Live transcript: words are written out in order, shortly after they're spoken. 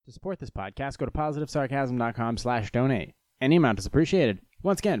To support this podcast, go to positivesarcasm.com/donate. Any amount is appreciated.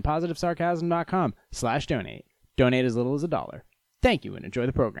 Once again, positivesarcasm.com/donate. Donate as little as $1. Thank you and enjoy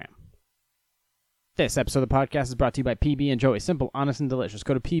the program. This episode of the podcast is brought to you by PB & Joey. Simple, honest, and delicious.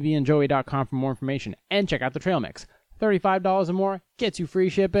 Go to pbandjoey.com for more information and check out the trail mix. $35 or more gets you free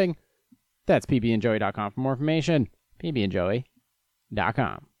shipping. That's pbandjoey.com for more information.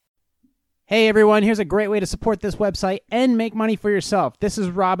 pbandjoey.com. Hey everyone, here's a great way to support this website and make money for yourself. This is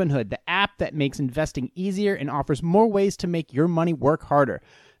Robinhood, the app that makes investing easier and offers more ways to make your money work harder.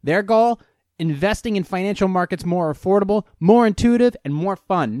 Their goal? Investing in financial markets more affordable, more intuitive, and more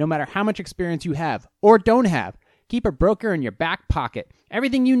fun, no matter how much experience you have or don't have. Keep a broker in your back pocket.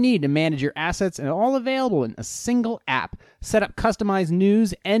 Everything you need to manage your assets and all available in a single app. Set up customized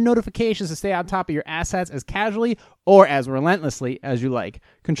news and notifications to stay on top of your assets as casually or as relentlessly as you like.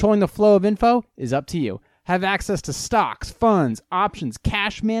 Controlling the flow of info is up to you. Have access to stocks, funds, options,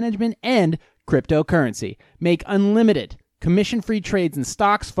 cash management, and cryptocurrency. Make unlimited commission-free trades in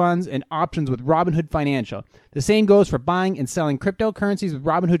stocks, funds, and options with Robinhood Financial. The same goes for buying and selling cryptocurrencies with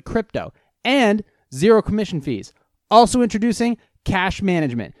Robinhood Crypto. And zero commission fees. Also introducing cash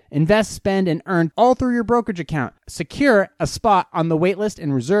management. Invest, spend, and earn all through your brokerage account. Secure a spot on the waitlist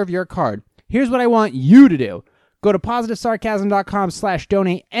and reserve your card. Here's what I want you to do. Go to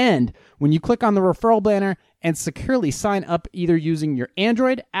positivesarcasm.com/donate, and when you click on the referral banner and securely sign up either using your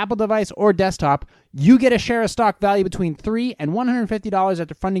Android, Apple device, or desktop, you get a share of stock value between $3 and $150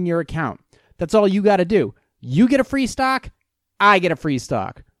 after funding your account. That's all you got to do. You get a free stock, I get a free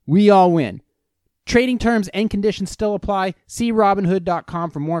stock. We all win. Trading terms and conditions still apply. See Robinhood.com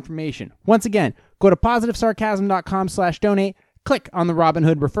for more information. Once again, go to positivesarcasm.com/donate, click on the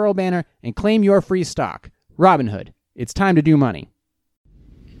Robinhood referral banner, and claim your free stock. Robinhood. It's time to do money.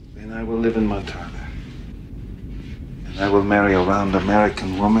 Then I will live in Montana. And I will marry a round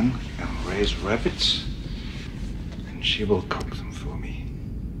American woman and raise rabbits. And she will cook them for me.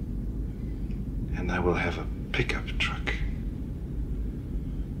 And I will have a pickup truck.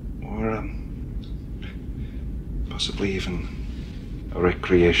 Or possibly even a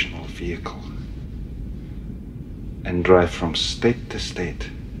recreational vehicle, and drive from state to state.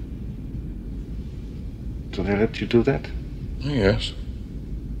 Do they let you do that? Yes.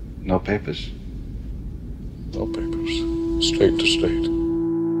 No papers? No papers. State to state.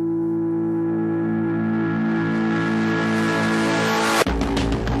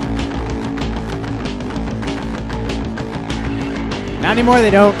 Not anymore, they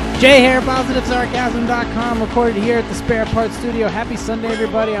don't. Jay here, positivesarcasm.com, recorded here at the Spare Parts Studio. Happy Sunday,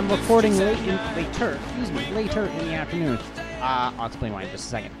 everybody. I'm recording later in the afternoon. I'll explain why in just a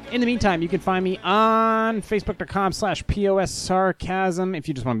second. In the meantime, you can find me on Facebook.com/POSSarcasm. If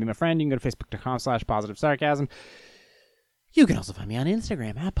you just want to be my friend, you can go to Facebook.com/positivesarcasm. You can also find me on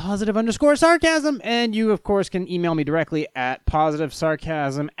Instagram at @positive_sarcasm. And you, of course, can email me directly at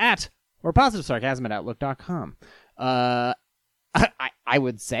positivesarcasm@outlook.com. I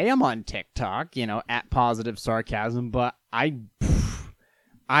would say I'm on TikTok, at Positive Sarcasm, but I've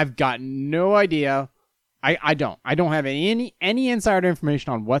got no idea. I don't have any insider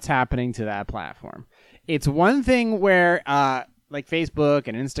information on what's happening to that platform. It's one thing where like Facebook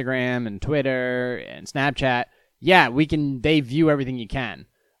and Instagram and Twitter and Snapchat, they view everything you can.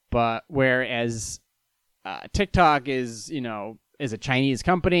 But whereas TikTok is a Chinese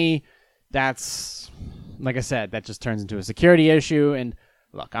company, that's, like I said, that just turns into a security issue. And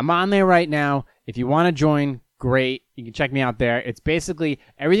look, I'm on there right now. If you want to join, great. You can check me out there. It's basically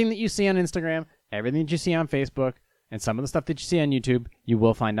everything that you see on Instagram, everything that you see on Facebook, and some of the stuff that you see on YouTube, you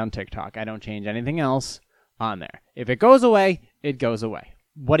will find on TikTok. I don't change anything else on there. If it goes away, it goes away.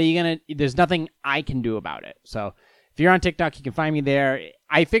 There's nothing I can do about it. So if you're on TikTok, you can find me there.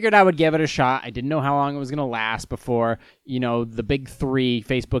 I figured I would give it a shot. I didn't know how long it was going to last before, the big three,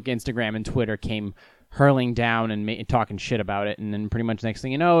 Facebook, Instagram, and Twitter, came hurling down and talking shit about it. And then pretty much next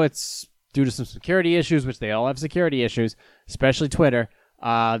thing you know, it's due to some security issues, which they all have security issues, especially Twitter.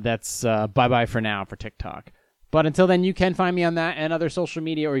 That's bye-bye for now for TikTok. But until then, you can find me on that and other social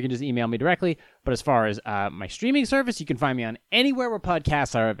media, or you can just email me directly. But as far as my streaming service, you can find me on anywhere where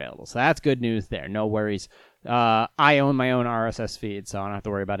podcasts are available. So that's good news there. No worries. I own my own RSS feed, so I don't have to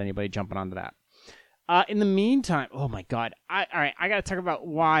worry about anybody jumping onto that. In the meantime, oh my God. All right, I got to talk about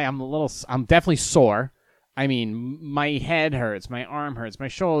why I'm definitely sore. I mean, my head hurts, my arm hurts, my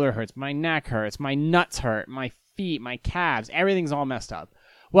shoulder hurts, my neck hurts, my nuts hurt, my feet, my calves, everything's all messed up.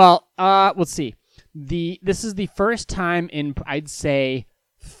 Well, let's see. This is the first time in, I'd say,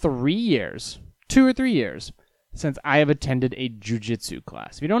 3 years, 2 or 3 years, since I have attended a jiu-jitsu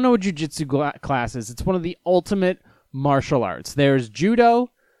class. If you don't know what jiu-jitsu class is, it's one of the ultimate martial arts. There's judo,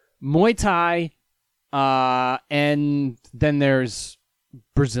 Muay Thai, and then there's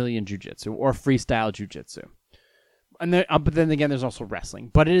Brazilian Jiu-Jitsu or freestyle Jiu-Jitsu. And then, but then again, there's also wrestling.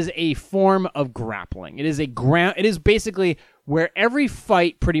 But it is a form of grappling. It is It is basically where every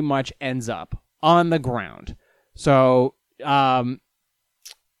fight pretty much ends up on the ground. So,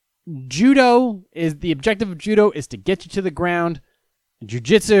 judo is the objective of judo is to get you to the ground.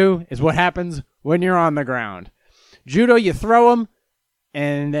 Jiu-Jitsu is what happens when you're on the ground. Judo, you throw them,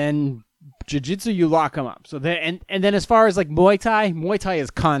 and then Jiu-Jitsu, you lock them up. So then, and then as far as like Muay Thai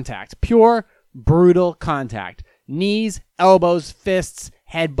is contact, pure brutal contact. Knees, elbows, fists,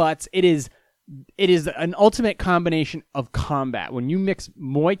 headbutts. It is an ultimate combination of combat. When you mix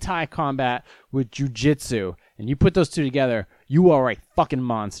Muay Thai combat with Jiu-Jitsu and you put those two together, you are a fucking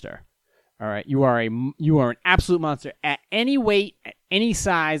monster. All right, you are an absolute monster at any weight, at any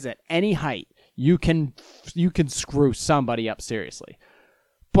size, at any height. You can screw somebody up seriously.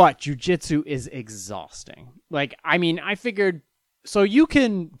 But Jiu-Jitsu is exhausting. Like, I mean, I figured, so you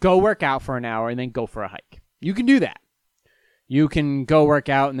can go work out for an hour and then go for a hike. You can do that. You can go work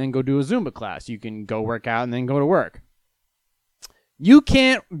out and then go do a Zumba class. You can go work out and then go to work. You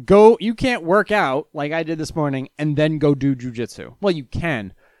can't work out like I did this morning and then go do jiu-jitsu. Well, you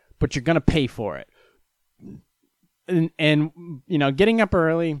can, but you're going to pay for it. And you know, getting up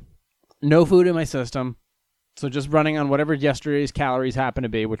early, no food in my system. So just running on whatever yesterday's calories happened to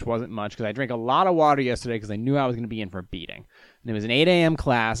be, which wasn't much because I drank a lot of water yesterday because I knew I was going to be in for a beating. And it was an 8 a.m.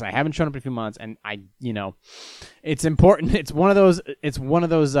 class. I haven't shown up in a few months, and it's important. It's one of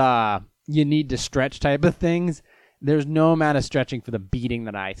those you need to stretch type of things. There's no amount of stretching for the beating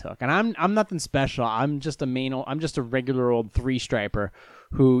that I took, and I'm nothing special. I'm just a regular old 3-striper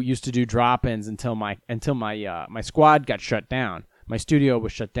who used to do drop-ins until my squad got shut down. My studio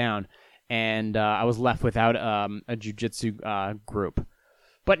was shut down. And I was left without a jiu-jitsu group.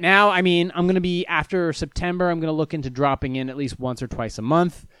 But now, I mean, I'm going to be, after September, I'm going to look into dropping in at least once or twice a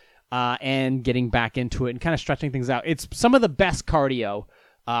month and getting back into it and kind of stretching things out. It's some of the best cardio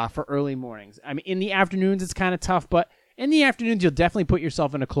for early mornings. I mean, in the afternoons, it's kind of tough, but in the afternoons, you'll definitely put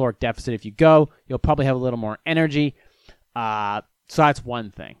yourself in a caloric deficit if you go. You'll probably have a little more energy. So that's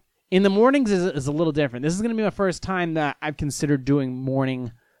one thing. In the mornings is a little different. This is going to be my first time that I've considered doing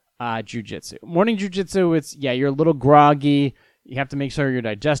morning jiu-jitsu. Morning jiu-jitsu, you're a little groggy. You have to make sure your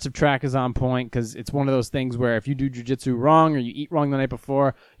digestive tract is on point because it's one of those things where if you do jiu-jitsu wrong or you eat wrong the night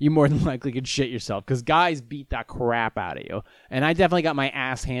before, you more than likely could shit yourself because guys beat that crap out of you. And I definitely got my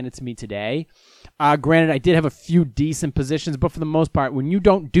ass handed to me today. Granted, I did have a few decent positions, but for the most part, when you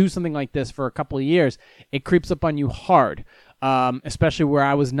don't do something like this for a couple of years, it creeps up on you hard. Especially where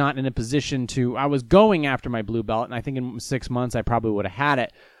I was not in a position I was going after my blue belt, and I think in 6 months I probably would have had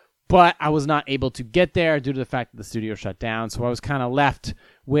it. But I was not able to get there due to the fact that the studio shut down. So I was kind of left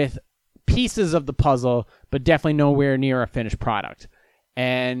with pieces of the puzzle, but definitely nowhere near a finished product.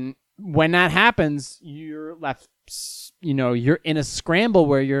 And when that happens, you're left, you're in a scramble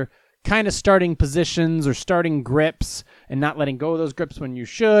where you're kind of starting positions or starting grips and not letting go of those grips when you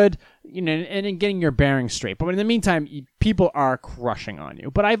should, and then getting your bearings straight. But in the meantime, people are crushing on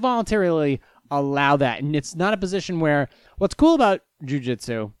you. But I voluntarily allow that. And it's not a position where what's cool about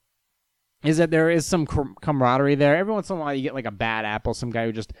jiu-jitsu is that there is some camaraderie there. Every once in a while, you get like a bad apple, some guy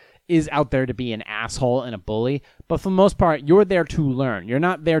who just is out there to be an asshole and a bully. But for the most part, you're there to learn. You're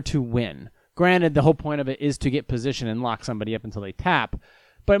not there to win. Granted, the whole point of it is to get position and lock somebody up until they tap.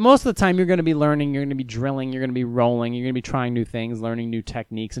 But most of the time, you're going to be learning, you're going to be drilling, you're going to be rolling, you're going to be trying new things, learning new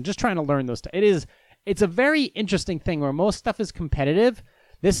techniques, and just trying to learn those. It's a very interesting thing where most stuff is competitive.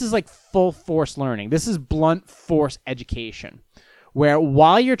 This is like full force learning. This is blunt force education. Where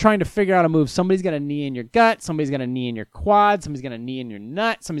while you're trying to figure out a move, somebody's got a knee in your gut, somebody's got a knee in your quad, somebody's got a knee in your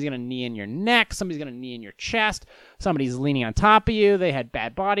nut, somebody's got a knee in your neck, somebody's got a knee in your chest, somebody's leaning on top of you, they had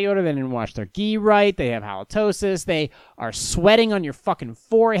bad body odor, they didn't wash their gi right, they have halitosis, they are sweating on your fucking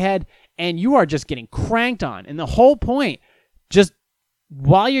forehead, and you are just getting cranked on. And the whole point, just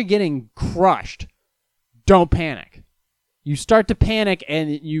while you're getting crushed, don't panic. You start to panic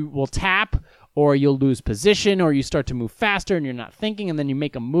and you will tap, or you'll lose position, or you start to move faster and you're not thinking, and then you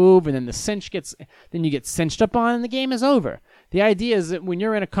make a move, and then then you get cinched up on, and the game is over. The idea is that when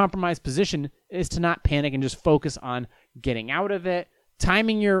you're in a compromised position is to not panic and just focus on getting out of it,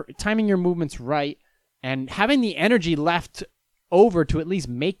 timing your movements right, and having the energy left over to at least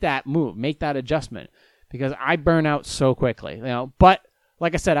make that move, make that adjustment, because I burn out so quickly, But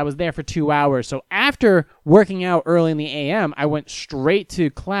like I said, I was there for 2 hours, so after working out early in the AM, I went straight to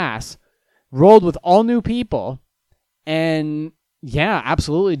class. Rolled with all new people, and yeah,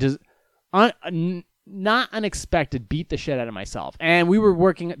 absolutely. not unexpected, beat the shit out of myself. And they were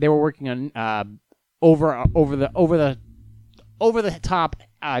working on over the top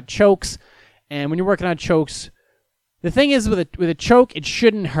chokes. And when you're working on chokes, the thing is with a choke, it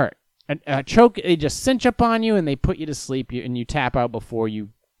shouldn't hurt. A choke, they just cinch up on you and they put you to sleep, and you tap out before you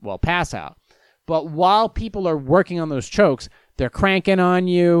pass out. But while people are working on those chokes, they're cranking on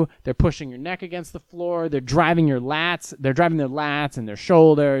you, they're pushing your neck against the floor, they're driving their lats and their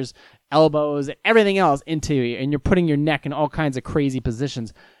shoulders, elbows, and everything else into you, and you're putting your neck in all kinds of crazy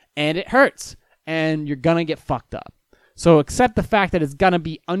positions, and it hurts, and you're gonna get fucked up. So accept the fact that it's gonna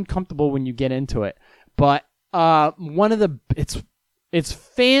be uncomfortable when you get into it. But it's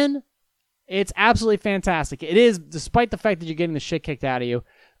absolutely fantastic. It is, despite the fact that you're getting the shit kicked out of you.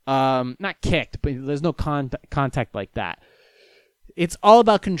 Not kicked, but there's no contact like that. It's all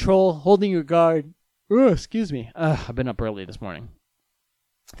about control, holding your guard. Excuse me. I've been up early this morning.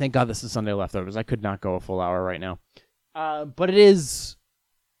 Thank God this is Sunday leftovers. I could not go a full hour right now. But it's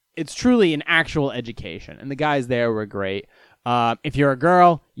truly an actual education, and the guys there were great. If you're a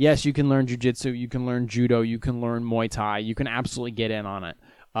girl, yes, you can learn jiu-jitsu, you can learn judo, you can learn Muay Thai, you can absolutely get in on it.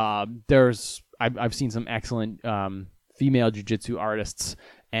 I've seen some excellent female jiu-jitsu artists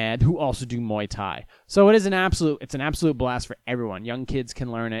and who also do Muay Thai. So it's an absolute blast for everyone. Young kids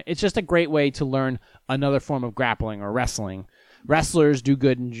can learn it. It's just a great way to learn another form of grappling or wrestling. Wrestlers do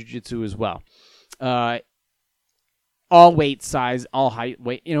good in jiu-jitsu as well. All weight, size, all height,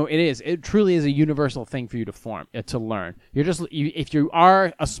 weight. It truly is a universal thing for you to learn. If you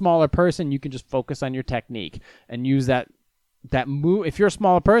are a smaller person, you can just focus on your technique and use that move. If you're a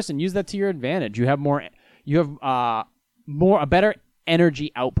smaller person, use that to your advantage. You have a better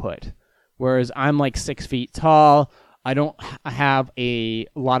energy output. Whereas I'm like 6 feet tall. I don't have a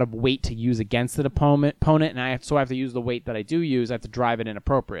lot of weight to use against the opponent, and I have to use the weight that I do use. I have to drive it in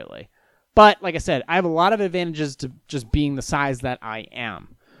appropriately. But like I said, I have a lot of advantages to just being the size that I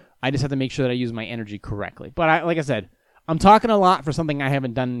am. I just have to make sure that I use my energy correctly. But like I said, I'm talking a lot for something I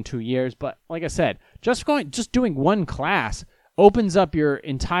haven't done in 2 years. But like I said, just doing one class opens up your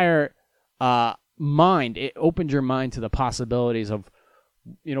entire mind. It opens your mind to the possibilities of,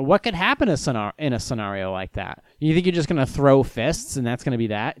 what could happen in a scenario like that. You think you're just going to throw fists and that's going to be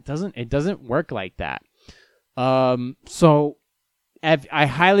that? It doesn't work like that. So I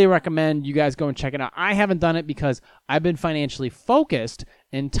highly recommend you guys go and check it out. I haven't done it because I've been financially focused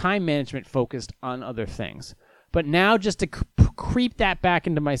and time management focused on other things. But now just to creep that back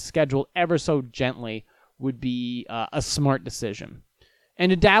into my schedule ever so gently would be a smart decision. And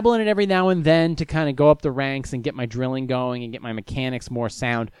to dabble in it every now and then to kind of go up the ranks and get my drilling going and get my mechanics more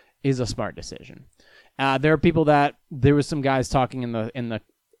sound is a smart decision. There was some guys talking in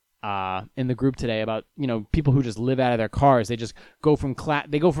the group today about, people who just live out of their cars. They just go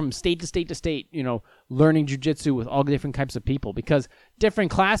from state to state to state, learning jiu-jitsu with all different types of people because different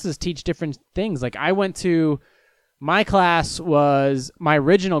classes teach different things. Like my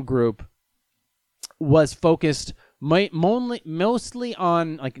original group was focused mostly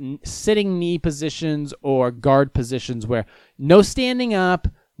on like sitting knee positions or guard positions where no standing up,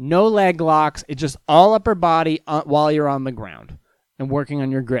 no leg locks. It's just all upper body while you're on the ground and working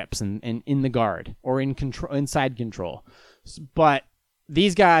on your grips and in the guard or inside control. But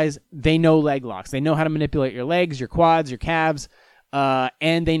these guys, they know leg locks. They know how to manipulate your legs, your quads, your calves,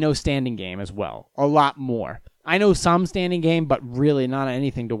 and they know standing game as well. A lot more. I know some standing game, but really not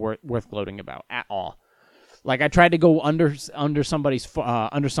anything worth gloating about at all. Like I tried to go under somebody's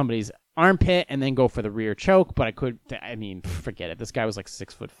armpit and then go for the rear choke, but forget it. This guy was like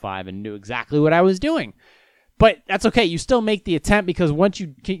 6'5" and knew exactly what I was doing. But that's okay. You still make the attempt because once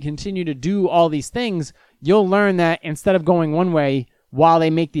you continue to do all these things, you'll learn that instead of going one way while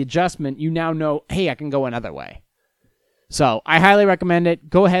they make the adjustment, you now know, hey, I can go another way. So I highly recommend it.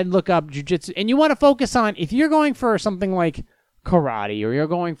 Go ahead and look up jiu-jitsu. And you want to focus on, if you're going for something like karate or you're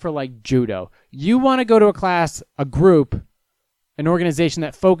going for like judo, you want to go to a class, a group, an organization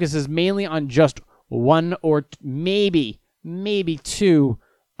that focuses mainly on just one or maybe two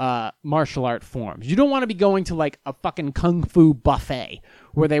martial art forms. You don't want to be going to like a fucking kung fu buffet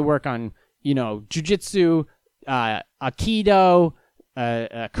where they work on, jiu-jitsu, aikido,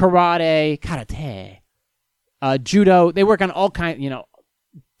 karate, judo. They work on all kinds,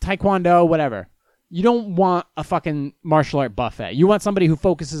 taekwondo, whatever. You don't want a fucking martial art buffet. You want somebody who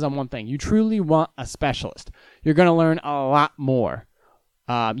focuses on one thing. You truly want a specialist. You're going to learn a lot more.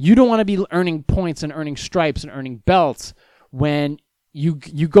 You don't want to be earning points and earning stripes and earning belts when you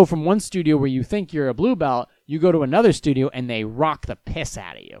go from one studio where you think you're a blue belt, you go to another studio and they rock the piss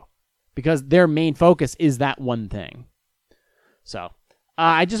out of you because their main focus is that one thing. So,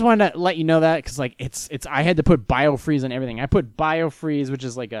 I just wanted to let you know that because like it's I had to put BioFreeze on everything. I put BioFreeze, which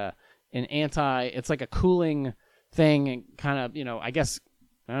is like it's like a cooling thing and kind of, I guess,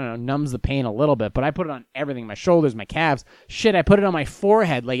 I don't know, numbs the pain a little bit, but I put it on everything, my shoulders, my calves. Shit, I put it on my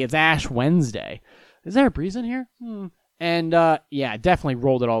forehead like it's Ash Wednesday. Is there a breeze in here? And yeah, definitely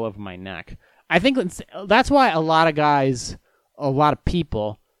rolled it all over my neck. I think that's why a lot of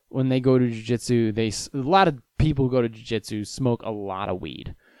people, when they go to jiu-jitsu, a lot of people who go to jiu-jitsu smoke a lot of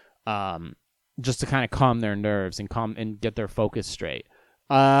weed, just to kind of calm their nerves and get their focus straight.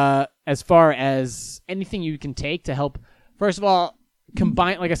 As far as anything you can take to help, first of all,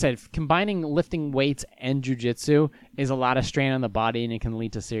 combining lifting weights and jiu-jitsu is a lot of strain on the body, and it can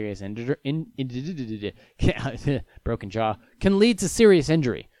lead to serious broken jaw, can lead to serious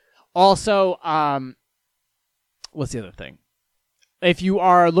injury. Also, what's the other thing? If you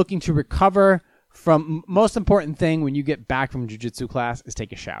are looking to recover from, most important thing when you get back from jiu-jitsu class is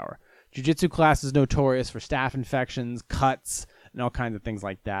take a shower. Jiu-jitsu class is notorious for staph infections, cuts, and all kinds of things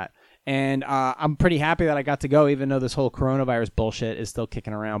like that. And I'm pretty happy that I got to go, even though this whole coronavirus bullshit is still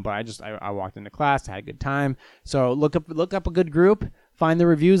kicking around. But I walked into class, I had a good time. So look up a good group, find the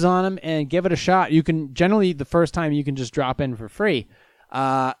reviews on them, and give it a shot. You can generally the first time you can just drop in for free.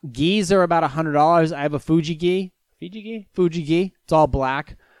 Gis are about $100. I have a Fuji gi. It's all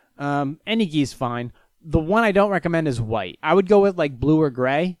black. Any gi's fine. The one I don't recommend is white. I would go with like blue or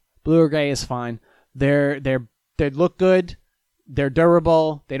gray. Blue or gray is fine. They look good. They're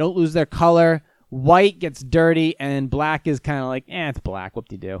durable. They don't lose their color. White gets dirty, and black is kind of like, it's black.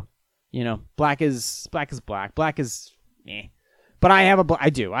 Whoop-de-doo. Black is black. Black is, eh. But I have a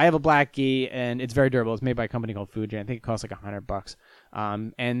black gi, and it's very durable. It's made by a company called Fuji. I think it costs like $100.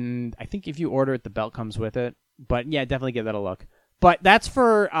 And I think if you order it, the belt comes with it. But yeah, definitely give that a look. But that's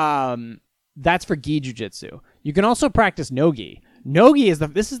for gi jiu-jitsu. You can also practice no-gi. No-gi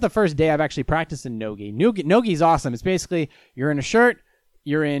this is the first day I've actually practiced in no-gi. No-gi is awesome. It's basically you're in a shirt,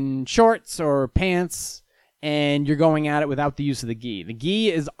 you're in shorts or pants, and you're going at it without the use of the gi. The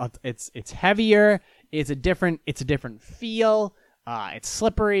gi is it's heavier. It's a different feel. It's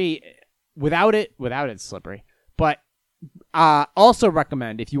slippery. Without it, it's slippery. But also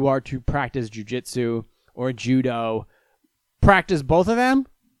recommend if you are to practice jiu-jitsu or judo, practice both of them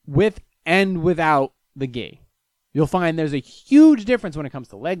with and without the gi. You'll find there's a huge difference when it comes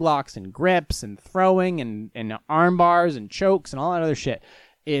to leg locks and grips and throwing and arm bars and chokes and all that other shit.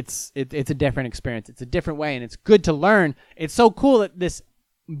 It's a different experience. It's a different way, and it's good to learn. It's so cool that this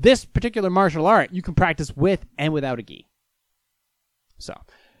particular martial art you can practice with and without a gi. So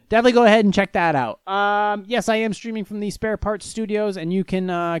definitely go ahead and check that out. Yes, I am streaming from the Spare Parts Studios, and you can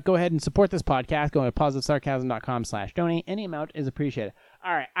go ahead and support this podcast. Go to positivesarcasm.com/donate. Any amount is appreciated.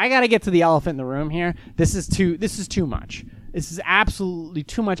 All right, I got to get to the elephant in the room here. This is too much. This is absolutely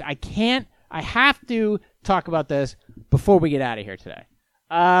too much. I have to talk about this before we get out of here today.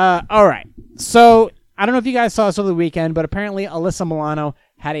 All right. So, I don't know if you guys saw this over the weekend, but apparently Alyssa Milano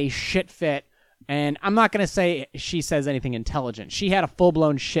had a shit fit. And I'm not going to say she says anything intelligent. She had a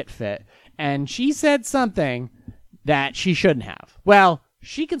full-blown shit fit. And she said something that she shouldn't have. Well,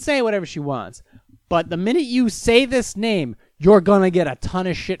 she can say whatever she wants. But the minute you say this name, you're going to get a ton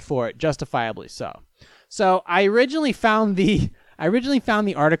of shit for it, justifiably so. So I originally found the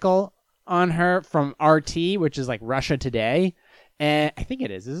article on her from RT, which is like Russia Today. And I think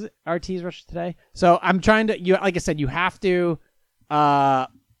it is. Is it RT's Russia Today? So I'm trying to, like I said, you have to, they'll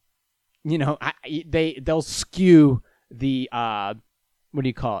skew the, what do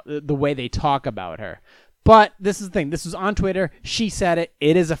you call it? The way they talk about her. But this is the thing. This was on Twitter. She said it.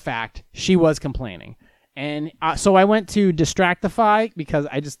 It is a fact. She was complaining. And so I went to Distractify because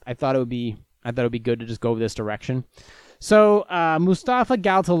I thought it would be good to just go this direction. So Mustafa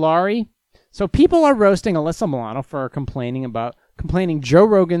Galtalari. So people are roasting Alyssa Milano for complaining Joe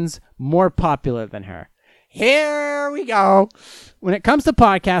Rogan's more popular than her. Here we go. When it comes to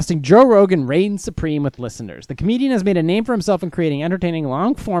podcasting, Joe Rogan reigns supreme with listeners. The comedian has made a name for himself in creating entertaining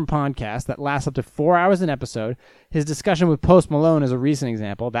long-form podcasts that last up to 4 hours an episode. His discussion with Post Malone is a recent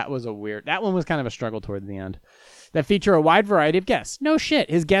example. That one was kind of a struggle toward the end. That feature a wide variety of guests. No shit.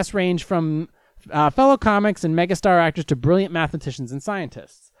 His guests range from fellow comics and megastar actors to brilliant mathematicians and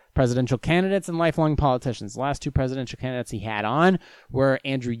scientists. Presidential candidates and lifelong politicians. The last two presidential candidates he had on were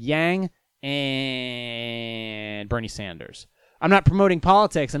Andrew Yang and Bernie Sanders. I'm not promoting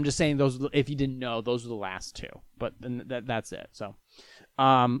politics. I'm just saying those. If you didn't know, those were the last two. But that's it. So,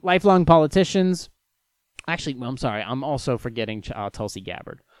 lifelong politicians. Actually, I'm sorry. I'm also forgetting Tulsi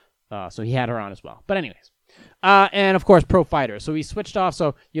Gabbard. So he had her on as well. But anyways, And, of course, Pro Fighter. So he switched off.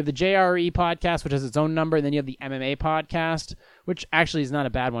 So you have the JRE podcast, which has its own number, and then you have the MMA podcast, which actually is not a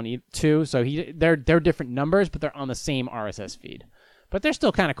bad one, too. So they're different numbers, but they're on the same RSS feed. But they're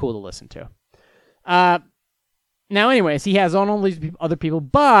still kind of cool to listen to. Now, anyways, he has on all these other people,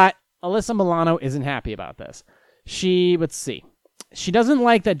 but Alyssa Milano isn't happy about this. Let's see. She doesn't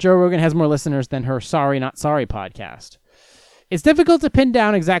like that Joe Rogan has more listeners than her Sorry Not Sorry podcast. It's difficult to pin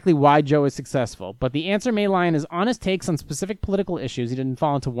down exactly why Joe is successful, but the answer may lie in his honest takes on specific political issues. He didn't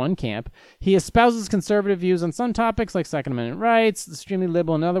fall into one camp. He espouses conservative views on some topics like Second Amendment rights, extremely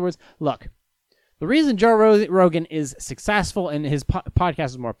liberal. In other words, look, the reason Joe Rogan is successful and his podcast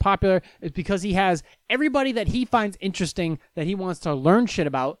is more popular is because he has everybody that he finds interesting that he wants to learn shit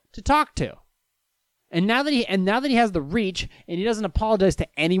about to talk to. And now that he has the reach and he doesn't apologize to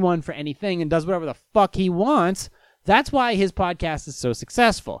anyone for anything and does whatever the fuck he wants, that's why his podcast is so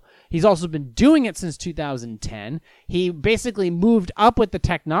successful. He's also been doing it since 2010. He basically moved up with the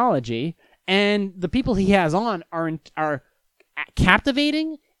technology, and the people he has on are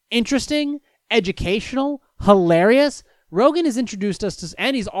captivating, interesting, educational, hilarious. Rogan has introduced us to,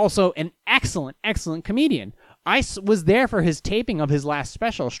 and he's also an excellent, excellent comedian. I was there for his taping of his last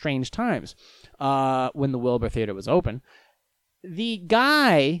special, Strange Times, when the Wilbur Theater was open. The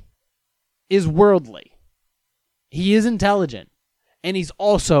guy is worldly. He is intelligent, and he's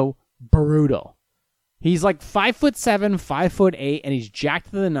also brutal. He's like 5'7", 5'8", and he's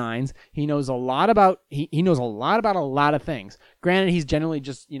jacked to the nines. He knows a lot about he knows a lot about a lot of things. Granted, he's generally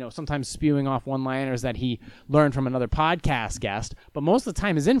just sometimes spewing off one-liners that he learned from another podcast guest, but most of the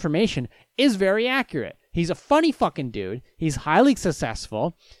time his information is very accurate. He's a funny fucking dude. He's highly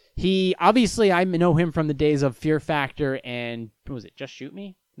successful. He obviously I know him from the days of Fear Factor and what was it? Just Shoot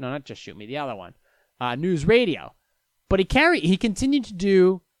Me? No, not Just Shoot Me. The other one, News Radio. But he continued to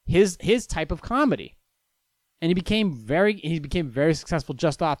do his type of comedy, and he became very successful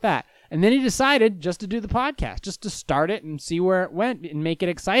just off that. And then he decided just to do the podcast, just to start it and see where it went and make it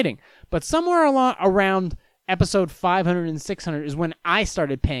exciting. But somewhere around episode 500 and 600 is when I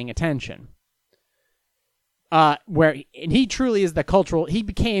started paying attention. And he truly is he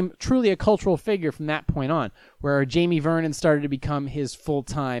became truly a cultural figure from that point on, where Jamie Vernon started to become his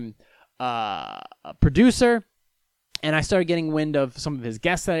full-time producer. And I started getting wind of some of his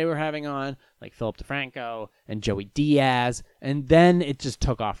guests that they were having on, like Philip DeFranco and Joey Diaz, and then it just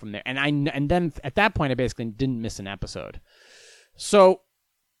took off from there. And then at that point, I basically didn't miss an episode. So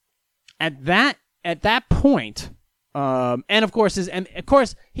at that point, and of course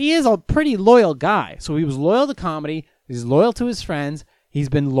he is a pretty loyal guy. So he was loyal to comedy. He's loyal to his friends. He's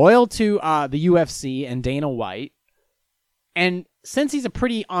been loyal to the UFC and Dana White. And since he's a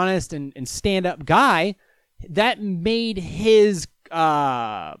pretty honest and stand-up guy, that made his,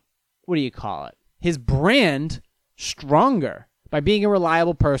 his brand stronger by being a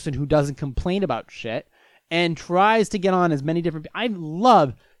reliable person who doesn't complain about shit and tries to get on as many different... I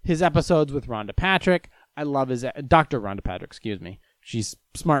love his episodes with Rhonda Patrick. I love his... Dr. Rhonda Patrick, excuse me. She's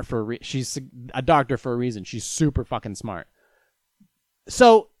smart she's a doctor for a reason. She's super fucking smart.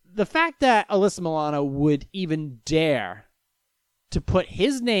 So the fact that Alyssa Milano would even dare to put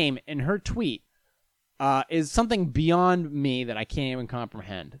his name in her tweet is something beyond me that I can't even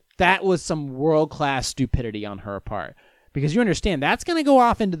comprehend. That was some world-class stupidity on her part. Because you understand, that's going to go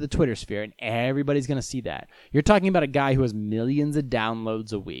off into the Twitter sphere, and everybody's going to see that. You're talking about a guy who has millions of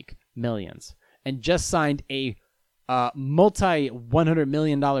downloads a week. Millions. And just signed a multi-$100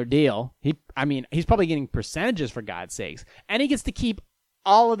 million deal. He's probably getting percentages, for God's sakes. And he gets to keep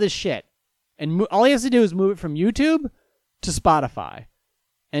all of this shit. And all he has to do is move it from YouTube to Spotify.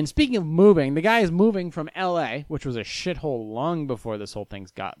 And speaking of moving, the guy is moving from LA, which was a shithole long before this whole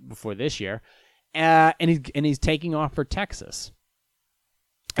thing's before this year, and he's taking off for Texas.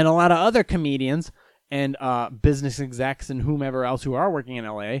 And a lot of other comedians and business execs and whomever else who are working in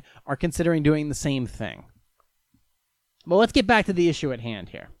LA are considering doing the same thing. Well, let's get back to the issue at hand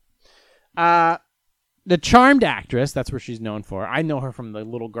here. The Charmed actress, that's what she's known for. I know her from the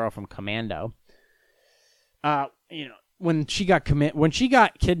little girl from Commando. When she got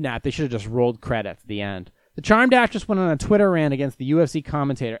kidnapped, they should have just rolled credits at the end. The Charmed actress went on a Twitter rant against the UFC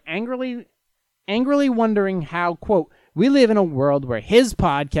commentator, angrily wondering how, quote, we live in a world where his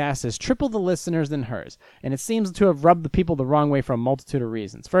podcast has triple the listeners than hers, and it seems to have rubbed the people the wrong way for a multitude of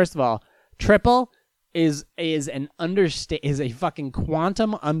reasons. First of all, triple is a fucking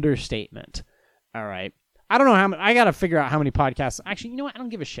quantum understatement. All right. I don't know how many, I got to figure out how many podcasts. Actually, you know what? I don't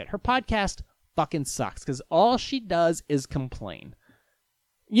give a shit. Her podcast fucking sucks because all she does is complain.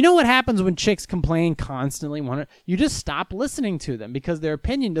 You know what happens when chicks complain constantly? You just stop listening to them because their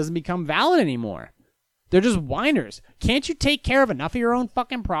opinion doesn't become valid anymore. They're just whiners. Can't you take care of enough of your own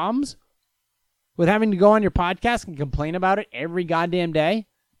fucking problems with having to go on your podcast and complain about it every goddamn day?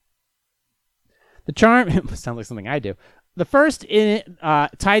 The charm sounds like something I do. The first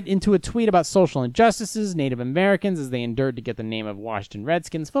tied into a tweet about social injustices, Native Americans, as they endured to get the name of Washington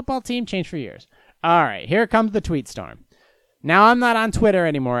Redskins football team changed for years. All right, here comes the tweet storm. Now, I'm not on Twitter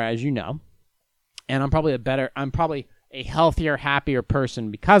anymore, as you know, and I'm probably a healthier, happier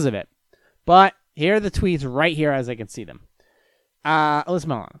person because of it. But here are the tweets right here as I can see them. Alyssa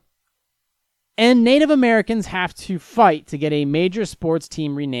Milano. And Native Americans have to fight to get a major sports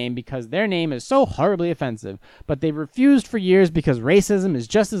team renamed because their name is so horribly offensive, but they've refused for years because racism is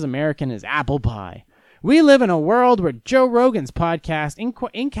just as American as apple pie. We live in a world where Joe Rogan's podcast,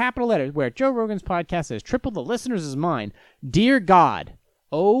 in capital letters, where Joe Rogan's podcast has tripled the listeners as mine. Dear God.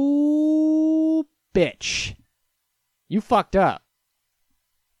 Oh, bitch. You fucked up.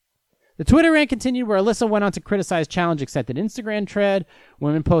 The Twitter rant continued where Alyssa went on to criticize challenge-accepted Instagram thread.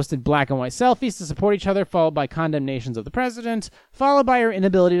 Women posted black and white selfies to support each other, followed by condemnations of the president, followed by her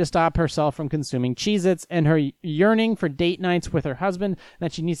inability to stop herself from consuming Cheez-Its and her yearning for date nights with her husband,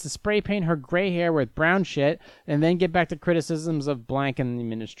 that she needs to spray paint her gray hair with brown shit, and then get back to criticisms of blank and the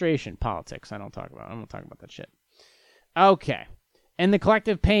administration. Politics, I don't talk about that shit. Okay. And the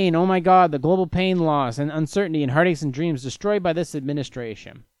collective pain, oh my God, the global pain, loss, and uncertainty and heartaches and dreams destroyed by this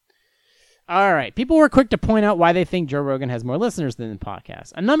administration. All right. People were quick to point out why they think Joe Rogan has more listeners than the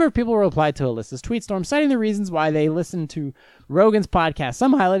podcast. A number of people replied to Alyssa's tweet storm, citing the reasons why they listen to Rogan's podcast.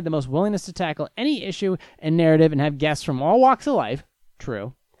 Some highlighted the most willingness to tackle any issue and narrative and have guests from all walks of life.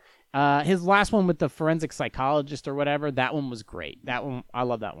 True. His last one with the forensic psychologist or whatever, that one was great. That one, I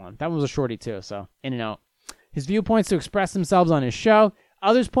love that one. That one was a shorty too, so in and out. His viewpoints to express themselves on his show.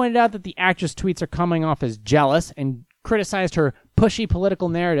 Others pointed out that the actress' tweets are coming off as jealous and criticized her pushy political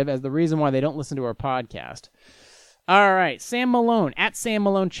narrative as the reason why they don't listen to her podcast. All right, Sam Malone, at Sam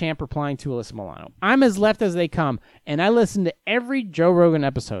Malone Champ, replying to Alyssa Milano. I'm as left as they come, and I listen to every Joe Rogan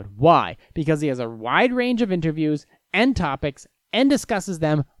episode. Why? Because he has a wide range of interviews and topics and discusses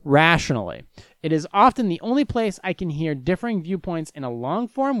them rationally. It is often the only place I can hear differing viewpoints in a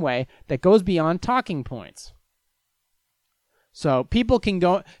long-form way that goes beyond talking points. So people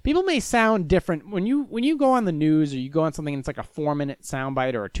may sound different when you go on the news or you go on something and it's like a 4-minute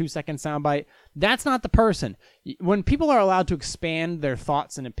soundbite or a 2-second soundbite. That's not the person. When people are allowed to expand their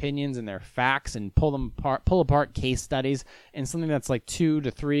thoughts and opinions and their facts and pull apart case studies in something that's like 2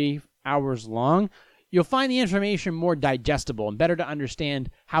 to 3 hours long, you'll find the information more digestible and better to understand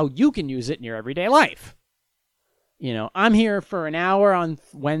how you can use it in your everyday life. You know, I'm here for an hour on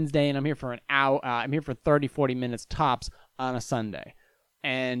Wednesday and I'm here for an hour. I'm here for 30, 40 minutes tops on a Sunday.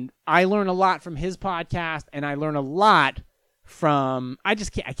 And I learn a lot from his podcast, and I learn a lot from, I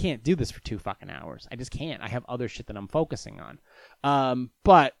can't do this for 2 fucking hours. I just can't. I have other shit that I'm focusing on.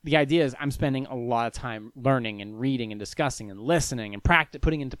 But the idea is I'm spending a lot of time learning and reading and discussing and listening and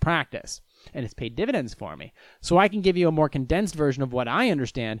putting into practice. And it's paid dividends for me. So I can give you a more condensed version of what I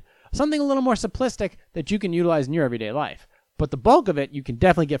understand, something a little more simplistic that you can utilize in your everyday life. But the bulk of it you can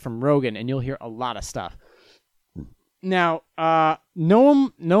definitely get from Rogan, and you'll hear a lot of stuff. Now,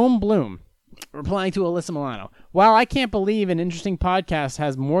 Noam Bloom, replying to Alyssa Milano. While I can't believe an interesting podcast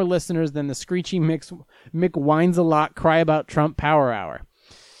has more listeners than the screechy Mick Whines-a-lot Cry About Trump Power Hour.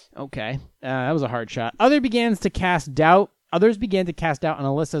 Okay, that was a hard shot. Others began to cast doubt on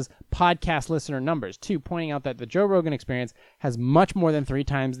Alyssa's podcast listener numbers, too, pointing out that the Joe Rogan Experience has much more than 3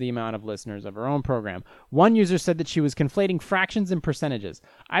 times the amount of listeners of her own program. One user said that she was conflating fractions and percentages.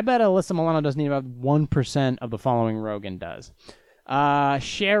 I bet Alyssa Milano doesn't need about 1% of the following Rogan does.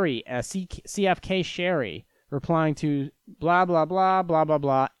 Sherry, CFK Sherry, replying to blah, blah, blah, blah, blah,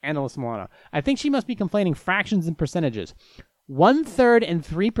 blah, and Alyssa Milano. I think she must be conflating fractions and percentages. 1/3 and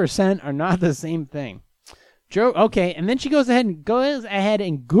 3% are not the same thing. Okay, and then she goes ahead and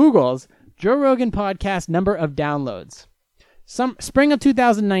Googles Joe Rogan podcast number of downloads. Spring of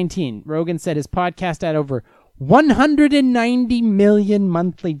 2019, Rogan said his podcast had over 190 million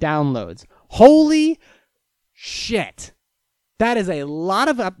monthly downloads. Holy shit. That is a lot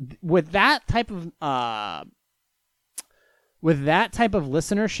of with that type of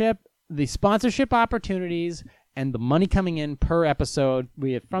listenership, the sponsorship opportunities and the money coming in per episode,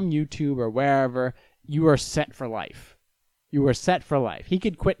 be it from YouTube or wherever, you are set for life. You are set for life. He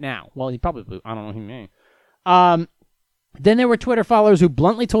could quit now. Well, he probably, I don't know, he may. Then there were Twitter followers who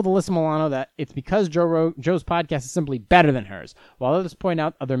bluntly told Alyssa Milano that it's because Joe's podcast is simply better than hers, while others point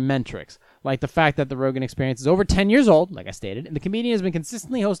out other metrics. like the fact that the Rogan Experience is over 10 years old, like I stated, and the comedian has been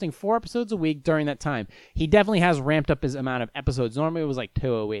consistently hosting 4 episodes a week during that time. He definitely has ramped up his amount of episodes. Normally it was like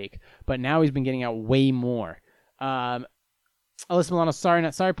 2 a week, but now he's been getting out way more. Alyssa Milano's Sorry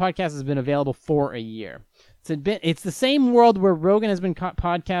Not Sorry podcast has been available for a year. It's the same world where Rogan has been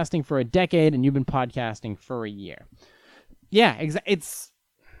podcasting for a decade and you've been podcasting for a year. Yeah,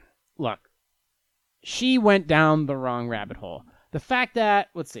 look, she went down the wrong rabbit hole. The fact that,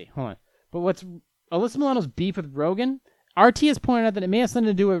 let's see, hold on. But what's Alyssa Milano's beef with Rogan? RT has pointed out that it may have something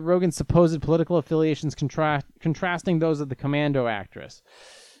to do with Rogan's supposed political affiliations contrasting those of the Commando actress.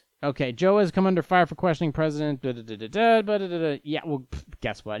 Okay, Joe has come under fire for questioning President. Yeah, well,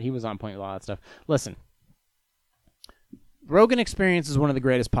 guess what? He was on point with all that stuff. Listen, Rogan Experience is one of the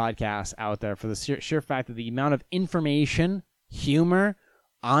greatest podcasts out there for the sheer fact that the amount of information, humor,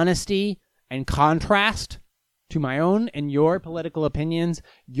 honesty, and contrast to my own and your political opinions,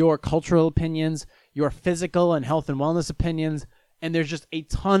 your cultural opinions, your physical and health and wellness opinions, and there's just a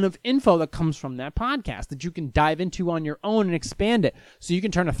ton of info that comes from that podcast that you can dive into on your own and expand it. So you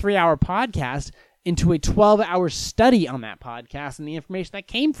can turn a 3-hour podcast into a 12-hour study on that podcast and the information that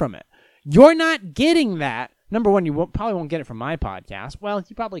came from it. You're not getting that. Number one, you probably won't get it from my podcast. Well,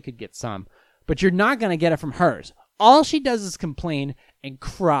 you probably could get some, but you're not going to get it from hers. All she does is complain and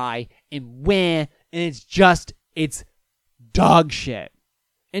cry and wah, and it's dog shit.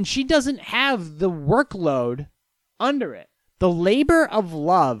 And she doesn't have the workload under it. The labor of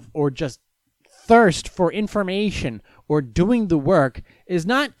love or just thirst for information or doing the work is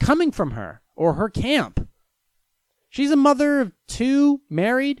not coming from her or her camp. She's a mother of 2,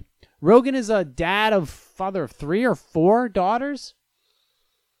 married. Rogan is a father of 3 or 4 daughters.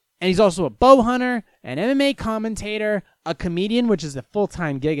 And he's also a bow hunter, an MMA commentator, a comedian, which is a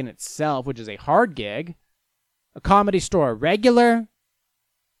full-time gig in itself, which is a hard gig, a Comedy Store regular.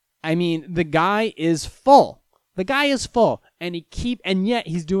 I mean, the guy is full. And yet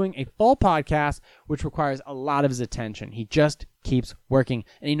he's doing a full podcast, which requires a lot of his attention. He just keeps working,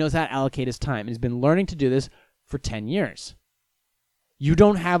 and he knows how to allocate his time. And he's been learning to do this for 10 years. You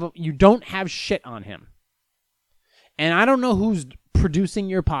don't have shit on him. And I don't know who's producing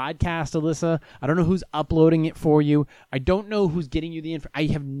your podcast, Alyssa. I don't know who's uploading it for you. I don't know who's getting you the info. I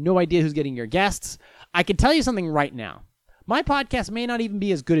have no idea who's getting your guests. I can tell you something right now. My podcast may not even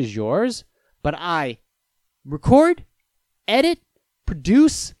be as good as yours, but I record, edit,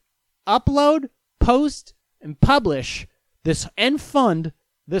 produce, upload, post, and publish this and fund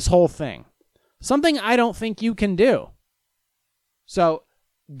this whole thing. Something I don't think you can do. So,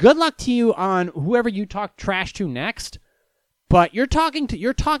 good luck to you on whoever you talk trash to next. But you're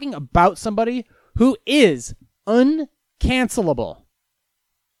talking about somebody who is uncancelable.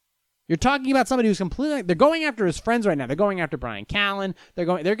 You're talking about somebody who's completely. They're going after his friends right now. They're going after Brian Callen. They're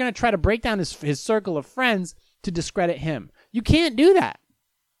going to try to break down his circle of friends to discredit him. You can't do that.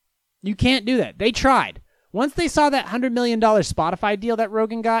 You can't do that. They tried. Once they saw that $100 million Spotify deal that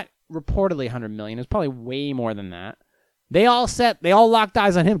Rogan got, reportedly $100 million. It was probably way more than that. They all locked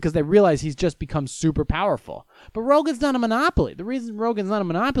eyes on him because they realize he's just become super powerful. But Rogan's not a monopoly. The reason Rogan's not a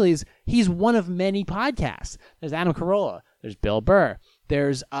monopoly is he's one of many podcasts. There's Adam Carolla. There's Bill Burr.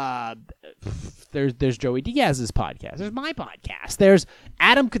 There's Joey Diaz's podcast. There's my podcast. There's the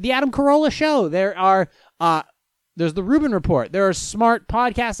Adam Carolla Show. There's the Rubin Report. There are smart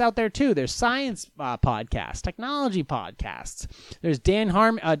podcasts out there too. There's science podcasts, technology podcasts. There's Dan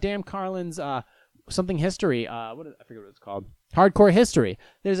Carlin's something history. I forget what it's called. Hardcore History.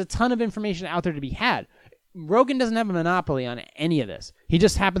 There's a ton of information out there to be had. Rogan doesn't have a monopoly on any of this. He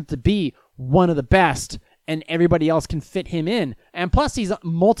just happens to be one of the best, and everybody else can fit him in. And plus, he's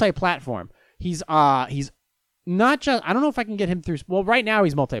multi-platform. He's not just. I don't know if I can get him through. Well, right now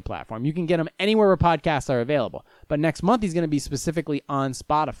he's multi-platform. You can get him anywhere where podcasts are available. But next month he's going to be specifically on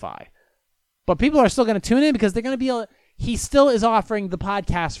Spotify. But people are still going to tune in because they're going to be able. He still is offering the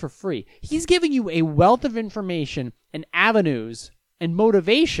podcast for free. He's giving you a wealth of information and avenues and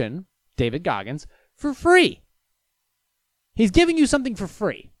motivation, David Goggins, for free. He's giving you something for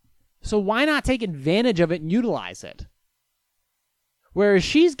free. So why not take advantage of it and utilize it? Whereas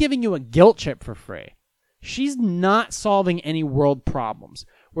she's giving you a guilt trip for free. She's not solving any world problems,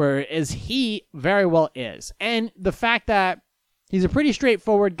 whereas he very well is. And the fact that he's a pretty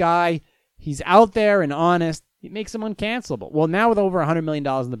straightforward guy, he's out there and honest, it makes him uncancelable. Well, now with over $100 million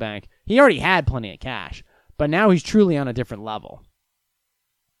in the bank, he already had plenty of cash, but now he's truly on a different level.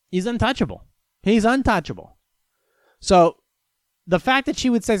 He's untouchable. He's untouchable. So the fact that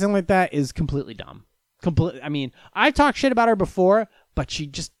she would say something like that is completely dumb. I mean, I've talked shit about her before, but she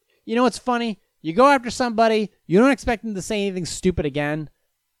just, you know what's funny? You go after somebody, you don't expect them to say anything stupid again,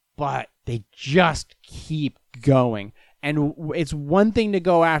 but They just keep going. And it's one thing to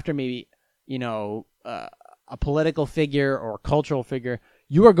go after maybe, a political figure or a cultural figure.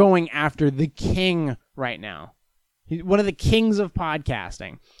 You are going after the king right now. He's one of the kings of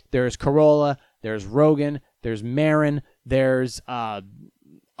podcasting. There's Carolla, there's Rogan, there's Marin, there's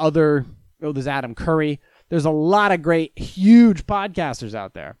there's Adam Curry. There's a lot of great, huge podcasters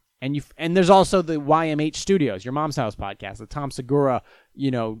out there. And there's also the YMH Studios, Your Mom's House podcast, the Tom Segura,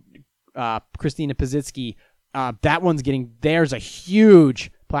 Christina Pazitsky. That one's there's a huge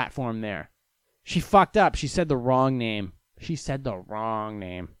platform there. She fucked up. She said the wrong name.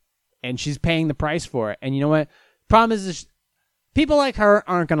 And she's paying the price for it. And you know what? Problem is people like her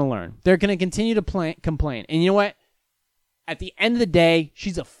aren't going to learn. They're going to continue to complain. And you know what? At the end of the day,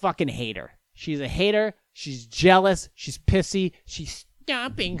 she's a fucking hater. She's a hater. She's jealous. She's pissy. She's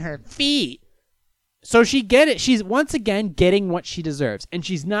stomping her feet. So she's once again getting what she deserves. And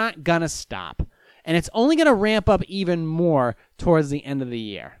she's not going to stop. And it's only going to ramp up even more towards the end of the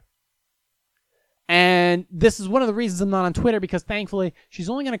year. And this is one of the reasons I'm not on Twitter, because thankfully she's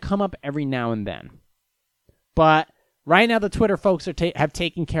only going to come up every now and then. But right now the Twitter folks have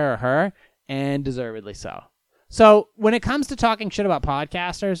taken care of her, and deservedly so. So when it comes to talking shit about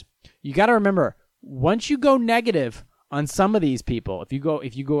podcasters, you got to remember, once you go negative on some of these people, if you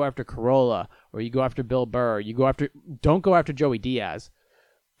go after Carolla, or you go after Bill Burr, don't go after Joey Diaz.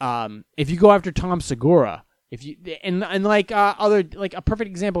 If you go after Tom Segura, a perfect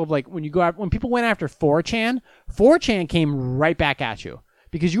example of when people went after 4chan came right back at you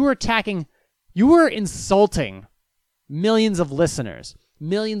because you were insulting millions of listeners,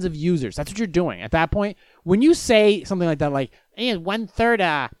 millions of users. That's what you're doing at that point. When you say something like that, like, hey,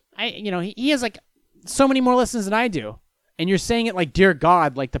 1/3, he has like so many more listens than I do. And you're saying it like, dear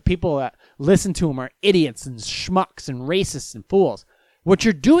God, like the people that listen to him are idiots and schmucks and racists and fools. What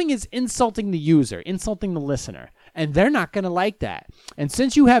you're doing is insulting the user, insulting the listener, and they're not going to like that. And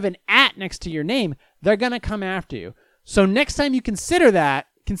since you have an @ next to your name, they're going to come after you. So next time you consider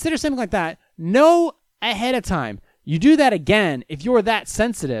something like that, know ahead of time. You do that again, if you're that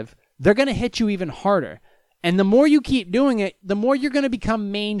sensitive, they're going to hit you even harder. And the more you keep doing it, the more you're going to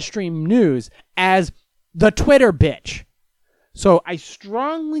become mainstream news as the Twitter bitch. So I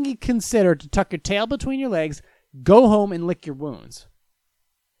strongly consider to tuck your tail between your legs, go home and lick your wounds.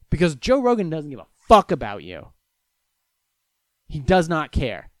 Because Joe Rogan doesn't give a fuck about you. He does not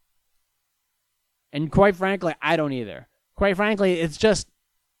care. And quite frankly, I don't either. Quite frankly, it's just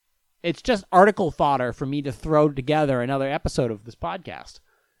article fodder for me to throw together another episode of this podcast.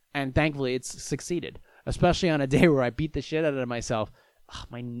 And thankfully, it's succeeded. Especially on a day where I beat the shit out of myself. Ugh,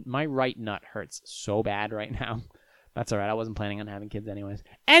 my right nut hurts so bad right now. That's all right. I wasn't planning on having kids anyways.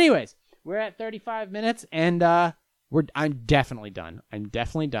 Anyways, we're at 35 minutes, and I'm definitely done.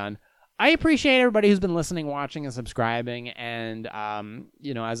 I appreciate everybody who's been listening, watching, and subscribing. And,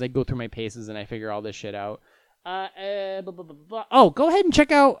 as I go through my paces and I figure all this shit out. Go ahead and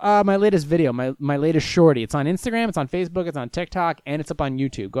check out my latest video, my latest shorty. It's on Instagram, it's on Facebook, it's on TikTok, and it's up on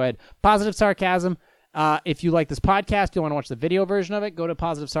YouTube. Go ahead. Positive Sarcasm. If you like this podcast, you want to watch the video version of it, go to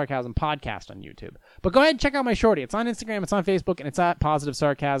Positive Sarcasm Podcast on YouTube. But go ahead and check out my shorty. It's on Instagram, it's on Facebook, and it's at Positive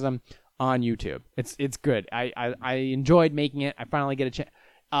Sarcasm on YouTube. It's good. I enjoyed making it. I finally get a chance.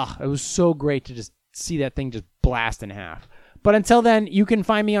 It was so great to just see that thing just blast in half. But until then, you can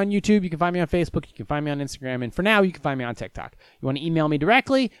find me on YouTube, you can find me on Facebook, you can find me on Instagram, and for now, you can find me on TikTok. You want to email me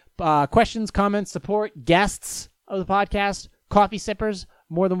directly, questions, comments, support, guests of the podcast, coffee sippers,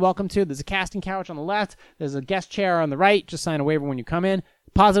 more than welcome to. There's a casting couch on the left, there's a guest chair on the right, just sign a waiver when you come in.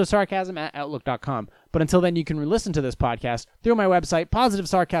 PositiveSarcasm@outlook.com. But until then, you can listen to this podcast through my website,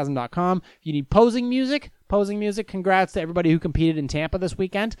 PositiveSarcasm.com. If you need posing music, congrats to everybody who competed in Tampa this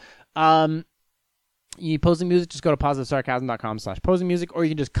weekend. You need posing music, just go to PositiveSarcasm.com/posing music, or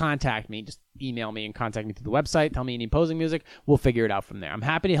you can just contact me. Just email me and contact me through the website. Tell me you need posing music. We'll figure it out from there. I'm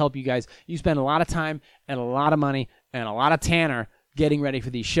happy to help you guys. You spend a lot of time and a lot of money and a lot of tanner getting ready for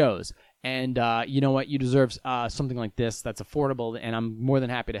these shows. And you know what? You deserve something like this that's affordable, and I'm more than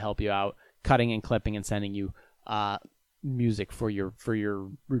happy to help you out, cutting and clipping and sending you music for your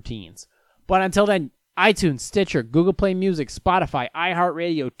routines. But until then, iTunes, Stitcher, Google Play Music, Spotify,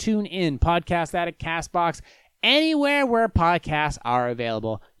 iHeartRadio, TuneIn, Podcast Addict, CastBox, anywhere where podcasts are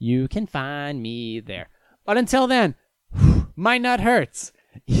available, you can find me there. But until then, my nut hurts.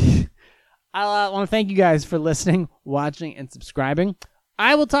 I want to thank you guys for listening, watching, and subscribing.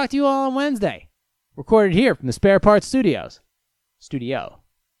 I will talk to you all on Wednesday. Recorded here from the Spare Parts Studios.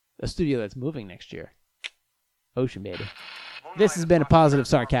 A studio that's moving next year. Ocean, baby. This has been a Positive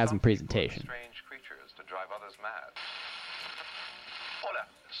Sarcasm presentation.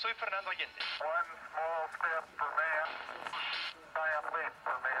 Soy Fernando Allende. One small step for man, giant leap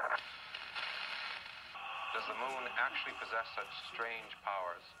for man. Does the moon actually possess such strange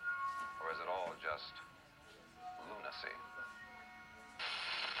powers, or is it all just lunacy?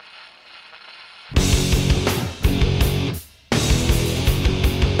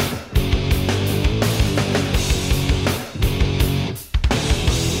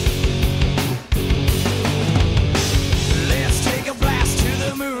 Let's take a blast to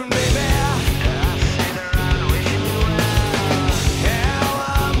the moon, baby.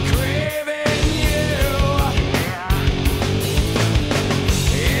 How I'm craving you.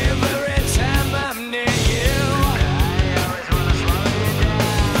 Every time I'm near you,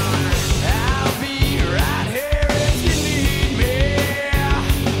 I'll be right here if you need me.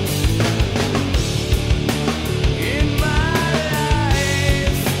 In my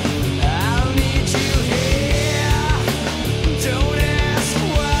life, I'll need you here. Don't ask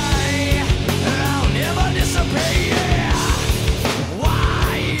why, I'll never disappear.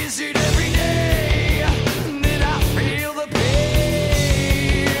 Why is it every day that I feel the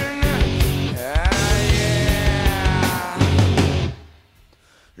pain? Yeah.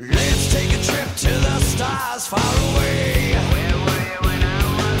 Let's take a trip to the stars far away. Where were you when I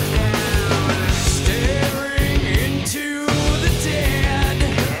was down? Staring into the dead.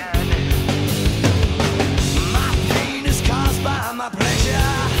 My pain is caused by my pleasure.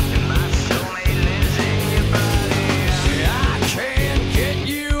 My soulmate lives in your body. I can't get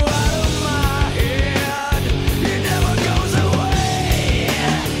you out of my head. It never goes away.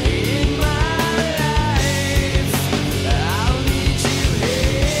 In my life, I'll need you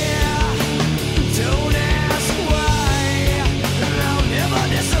here. Don't ask why. I'll never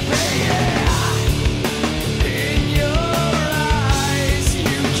disappear. In your eyes,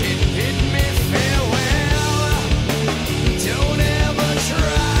 you can bid me farewell. Don't ever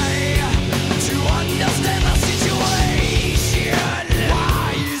try to understand the situation.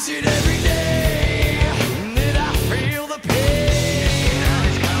 Why is it every day that I feel the pain?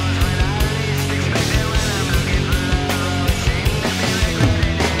 Always comes when I least expect it. When I'm looking for love, always seem to be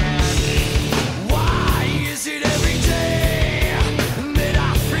regretting it. Why is it every day that I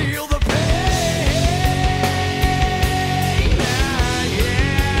feel the pain?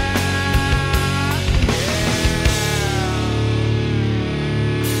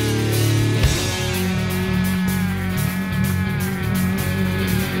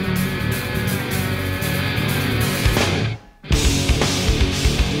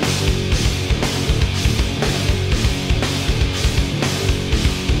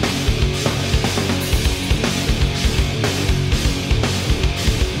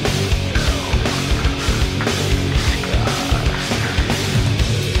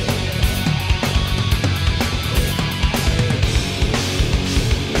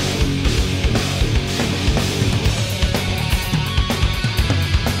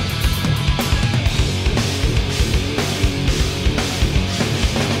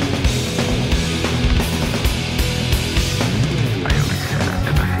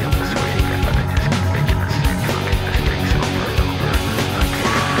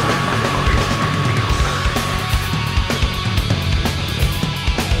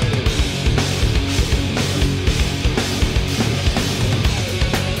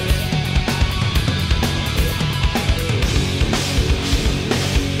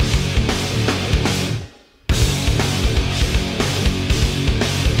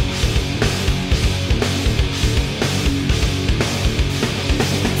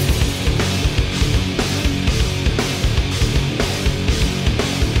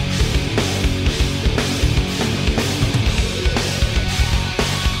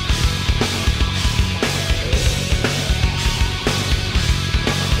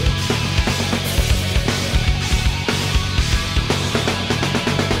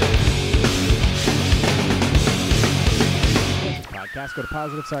 Podcast, go to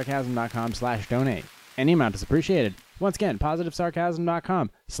positivesarcasm.com/donate. Any amount is appreciated. Once again,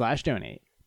 positivesarcasm.com/donate.